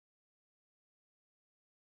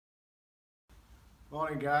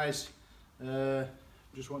Morning guys,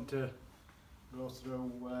 just want to go through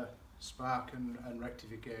spark and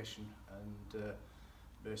rectification and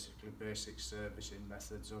basically basic servicing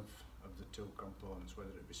methods of the two components,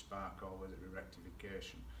 whether it be spark or whether it be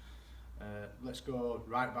rectification. Let's go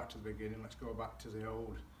right back to the beginning. Let's go back to the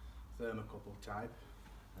old thermocouple type.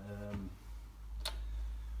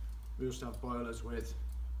 We used to have boilers with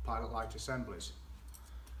pilot light assemblies.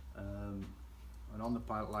 And on the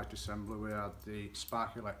pilot light assembly we had the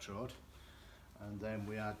spark electrode, and then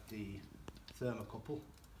we had the thermocouple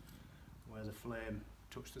where the flame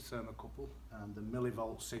touched the thermocouple, and the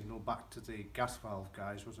millivolt signal back to the gas valve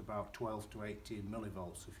guys was about 12 to 18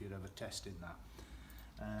 millivolts if you'd ever tested that.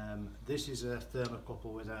 This is a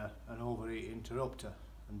thermocouple with an overheat interrupter,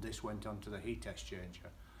 and this went onto the heat exchanger.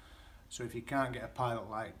 So if you can't get a pilot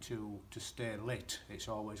light to stay lit, it's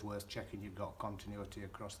always worth checking you've got continuity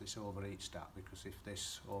across this overheat stat, because if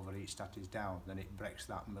this overheat stat is down, then it breaks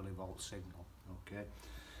that millivolt signal. Okay.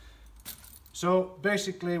 So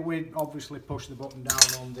basically we obviously push the button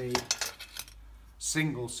down on the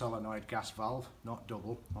single solenoid gas valve, not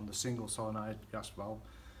double, on the single solenoid gas valve.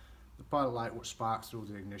 The pilot light would spark through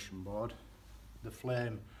the ignition board. The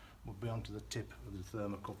flame would be onto the tip of the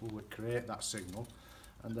thermocouple, would create that signal,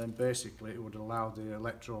 and then basically it would allow the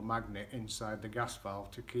electromagnet inside the gas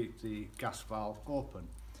valve to keep the gas valve open.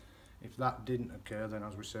 If that didn't occur, then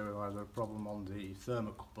as we say, we'll either have a problem on the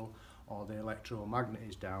thermocouple, or the electromagnet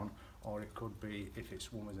is down, or it could be, if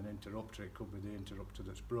it's one with an interrupter, it could be the interrupter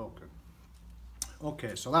that's broken.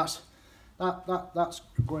 Okay, so that's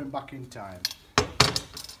going back in time.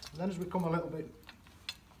 And then as we come a little bit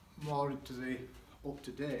more into the up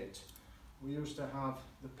to date, we used to have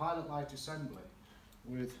the pilot light assembly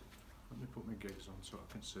with, let me put my gigs on so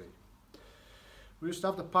I can see. We used to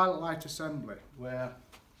have the pilot light assembly where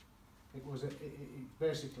it was it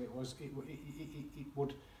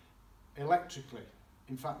would electrically,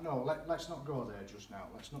 in fact no, let's not go there just now.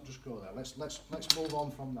 Let's not just go there. Let's move on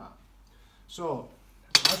from that. So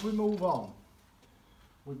as we move on,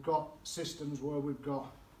 we've got systems where we've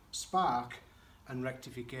got spark and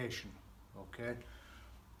rectification. Okay.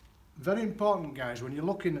 Very important, guys, when you're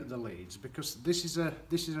looking at the leads, because this is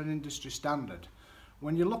an industry standard.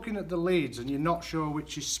 When you're looking at the leads and you're not sure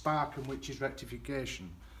which is spark and which is rectification,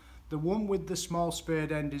 the one with the small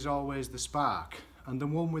spade end is always the spark, and the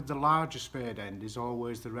one with the larger spade end is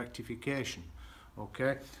always the rectification.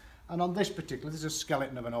 Okay, and on this particular, this is a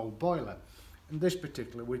skeleton of an old boiler. In this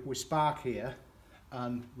particular, we spark here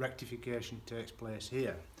and rectification takes place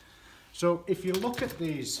here. So if you look at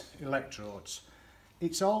these electrodes,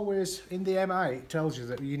 it's always, in the MI, it tells you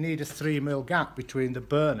that you need a 3mm gap between the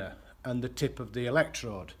burner and the tip of the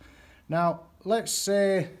electrode. Now, let's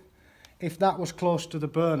say if that was close to the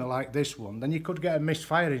burner like this one, then you could get a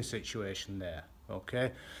misfiring situation there.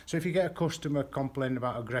 Okay, so if you get a customer complaining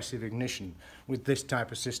about aggressive ignition with this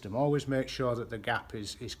type of system, always make sure that the gap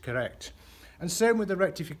is correct. And same with the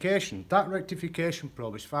rectification. That rectification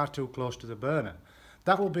probe is far too close to the burner.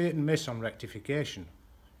 That will be hit and miss on rectification.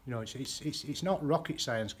 You know, it's not rocket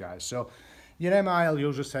science, guys. So your MI will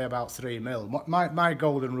usually say about 3mm. My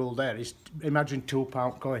golden rule there is, imagine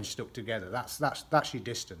 £2 coins stuck together. That's your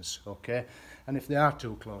distance, okay? And if they are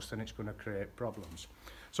too close, then it's going to create problems.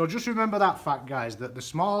 So just remember that fact, guys, that the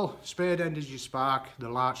small spade end is your spark, the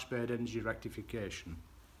large spade end is your rectification.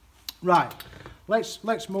 Right,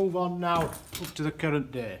 let's move on now up to the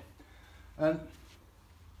current day. And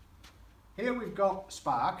here we've got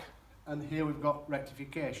spark, and here we've got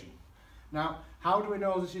rectification. Now, how do we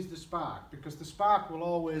know this is the spark? Because the spark will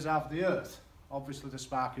always have the earth. Obviously the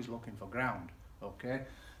spark is looking for ground, okay?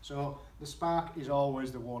 So the spark is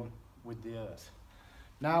always the one with the earth.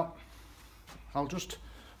 Now, I'll just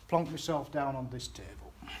plonk myself down on this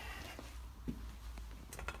table.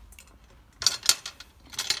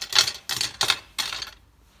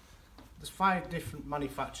 There's 5 different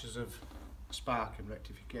manufacturers of spark and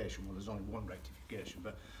rectification. Well, there's only one rectification,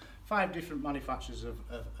 but 5 different manufacturers of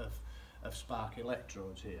spark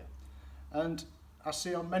electrodes here. And I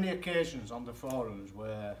see on many occasions on the forums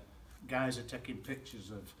where guys are taking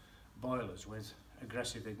pictures of boilers with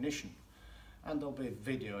aggressive ignition, and they'll be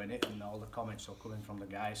videoing it, and all the comments will come in from the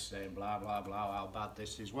guys saying blah blah blah, how bad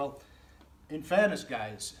this is. Well, in fairness,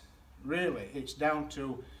 guys, really it's down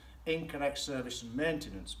to incorrect service and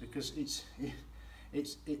maintenance, because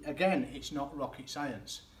again, it's not rocket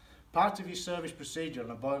science. Part of your service procedure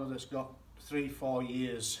on a boiler that's got 3-4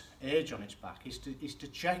 years age on its back is to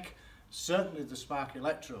check certainly the spark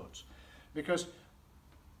electrodes, because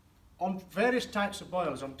on various types of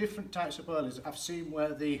boilers, on different types of boilers, I've seen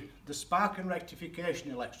where the spark and rectification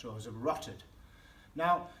electrodes have rotted.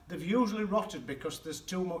 Now, they've usually rotted because there's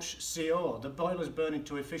too much CO. The boiler's burning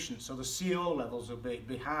too efficient, so the CO levels will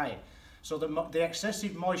be high. So the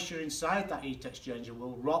excessive moisture inside that heat exchanger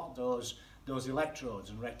will rot those electrodes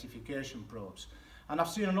and rectification probes. And I've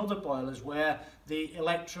seen on other boilers where the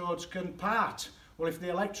electrodes can part. Well, if the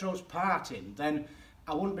electrode's parting, then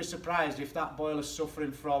I wouldn't be surprised if that boiler's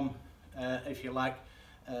suffering from, if you like,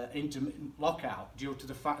 intermittent lockout due to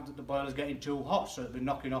the fact that the boiler's getting too hot, so it'll be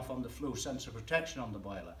knocking off on the flue sensor protection on the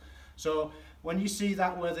boiler. So when you see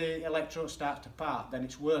that where the electrode starts to part, then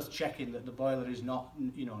it's worth checking that the boiler is not,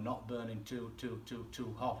 you know, not burning too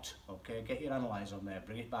hot. Okay, get your analyzer on there,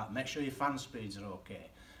 bring it back, make sure your fan speeds are okay.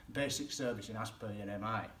 Basic servicing as per your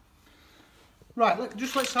MI. Right,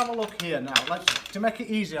 let's have a look here now. To make it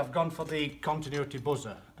easy, I've gone for the continuity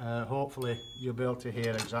buzzer. Hopefully you'll be able to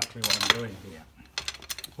hear exactly what I'm doing here.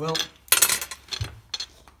 Well,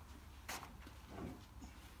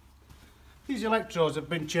 these electrodes have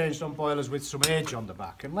been changed on boilers with some age on the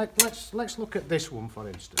back, and let's look at this one for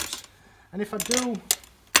instance. And if I do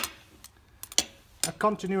a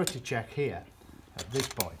continuity check here at this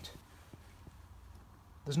point,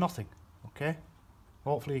 there's nothing, okay?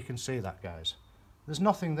 Hopefully you can see that, guys. There's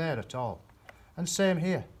nothing there at all. And same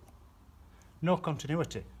here, no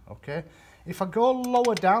continuity, okay? If I go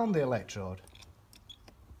lower down the electrode,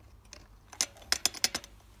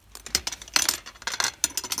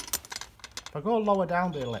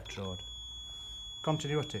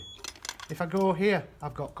 continuity. If I go here,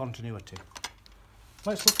 I've got continuity.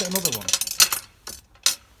 Let's look at another one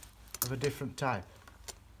of a different type.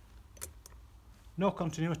 No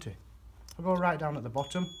continuity. If I go right down at the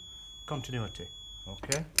bottom, continuity.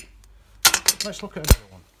 Okay. Let's look at another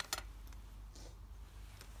one.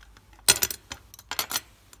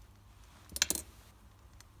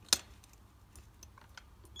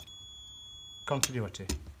 Continuity.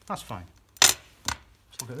 That's fine.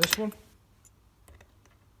 Let's look at this one.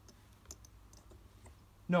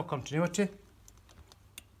 No continuity.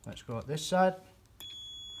 Let's go at this side.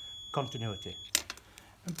 Continuity.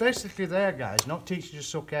 And basically there, guys, not teaching you to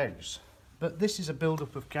suck eggs, but this is a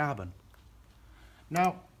build-up of carbon.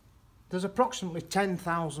 Now, there's approximately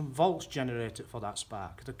 10,000 volts generated for that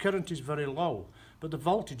spark. The current is very low, but the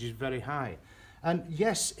voltage is very high. And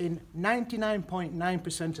yes, in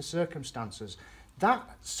 99.9% of circumstances,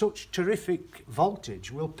 that such terrific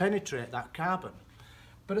voltage will penetrate that carbon.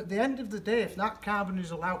 But at the end of the day, if that carbon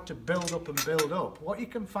is allowed to build up and build up, what you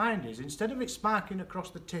can find is, instead of it sparking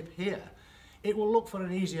across the tip here, it will look for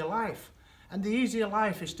an easier life. And the easier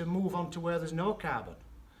life is to move on to where there's no carbon.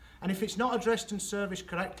 And if it's not addressed and serviced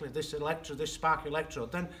correctly, this spark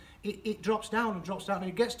electrode, then it drops down and drops down, and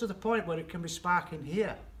it gets to the point where it can be sparking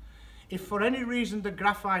here. If for any reason the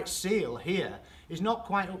graphite seal here is not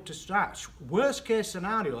quite up to scratch, worst case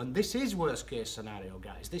scenario, and this is worst case scenario,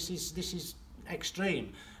 guys, this is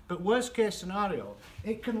extreme, but worst case scenario,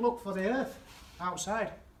 it can look for the earth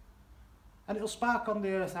outside. And it'll spark on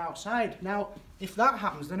the earth outside. Now, if that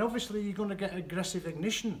happens, then obviously you're going to get aggressive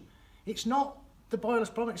ignition. It's not the boiler's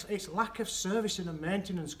problem, it's lack of servicing and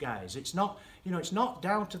maintenance, guys. It's not, you know, it's not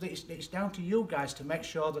down to it's down to you guys to make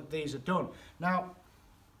sure that these are done. Now,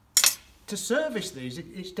 to service these,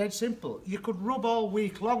 it's dead simple. You could rub all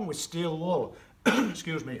week long with steel wool,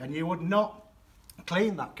 excuse me, and you would not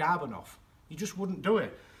clean that carbon off. You just wouldn't do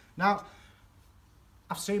it. Now,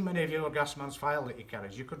 I've seen many of your gas man's file that he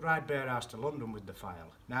carries. You could ride bare ass to London with the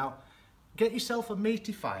file. Now, get yourself a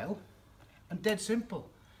meaty file, and dead simple.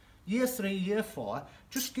 Year 3, year 4,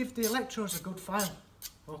 just give the electrodes a good file,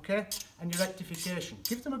 okay? And your rectification.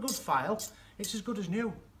 Give them a good file, it's as good as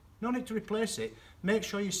new. No need to replace it. Make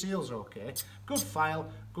sure your seal's okay. Good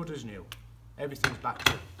file, good as new. Everything's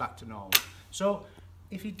back to normal. So,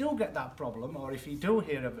 if you do get that problem, or if you do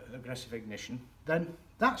hear of aggressive ignition, then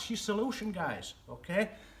that's your solution, guys, okay?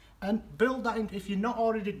 And build that in. If you're not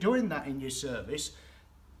already doing that in your service,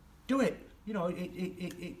 do it. You know,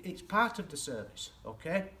 it's part of the service,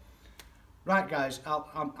 okay? Right, guys,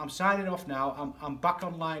 I'm signing off now. I'm back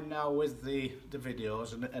online now with the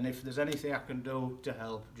videos, and if there's anything I can do to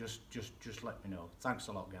help, just let me know. Thanks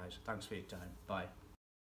a lot, guys. Thanks for your time. Bye.